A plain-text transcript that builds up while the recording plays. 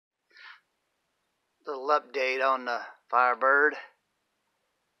Little update on the Firebird.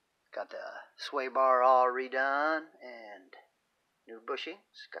 Got the sway bar all redone and new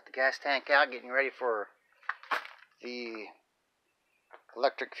bushings. Got the gas tank out, getting ready for the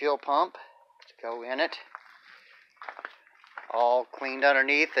electric fuel pump to go in it. All cleaned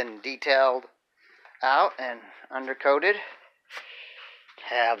underneath and detailed out and undercoated.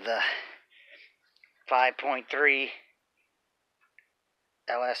 Have the 5.3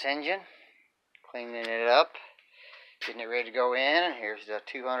 LS engine. Cleaning it up, getting it ready to go in. And here's the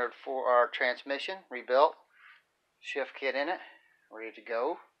 204R transmission, rebuilt, shift kit in it, ready to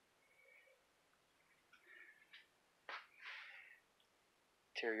go.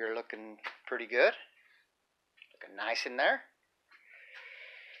 Interior looking pretty good, looking nice in there.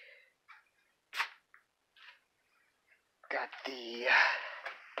 Got the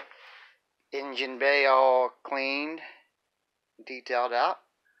engine bay all cleaned, detailed out,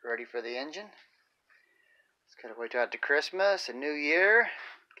 ready for the engine. Gotta wait till after Christmas and New Year,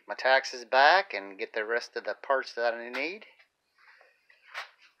 get my taxes back and get the rest of the parts that I need.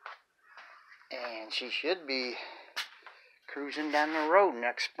 And she should be cruising down the road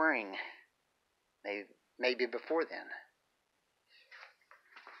next spring. Maybe before then.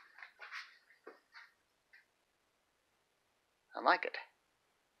 I like it.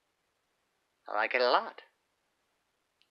 I like it a lot.